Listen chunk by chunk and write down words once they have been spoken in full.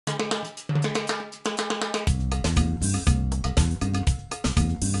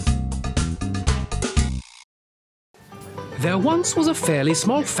There once was a fairly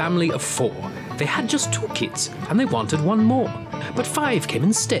small family of 4. They had just 2 kids, and they wanted 1 more. But 5 came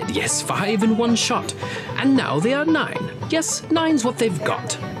instead, yes, 5 in one shot. And now they are 9. Yes, 9's what they've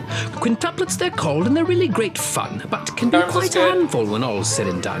got. Quintuplets they're called, and they're really great fun, but can be quite a handful when all's said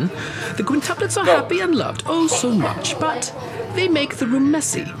and done. The quintuplets are happy and loved, oh so much, but they make the room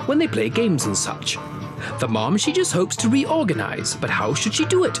messy when they play games and such. The mom, she just hopes to reorganize, but how should she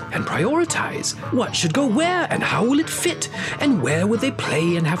do it and prioritize? What should go where and how will it fit? And where will they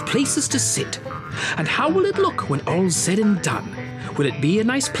play and have places to sit? And how will it look when all's said and done? Will it be a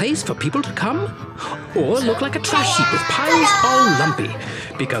nice place for people to come? Or look like a trash heap with piles all lumpy?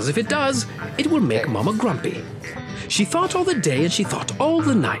 Because if it does, it will make Mama grumpy. She thought all the day and she thought all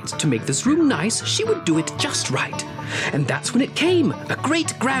the night. To make this room nice, she would do it just right. And that's when it came, a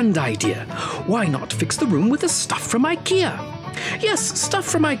great grand idea. Why not fix the room with the stuff from IKEA? Yes, stuff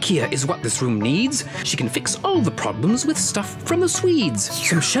from IKEA is what this room needs. She can fix all the problems with stuff from the Swedes.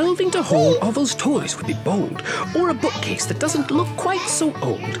 Some shelving to hold all those toys would be bold, or a bookcase that doesn't look quite so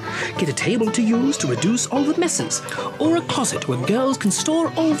old. Get a table to use to reduce all the messes, or a closet where girls can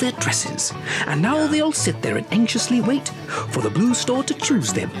store all their dresses. And now they all sit there and anxiously wait for the blue store to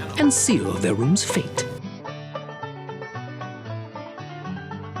choose them and seal their room's fate.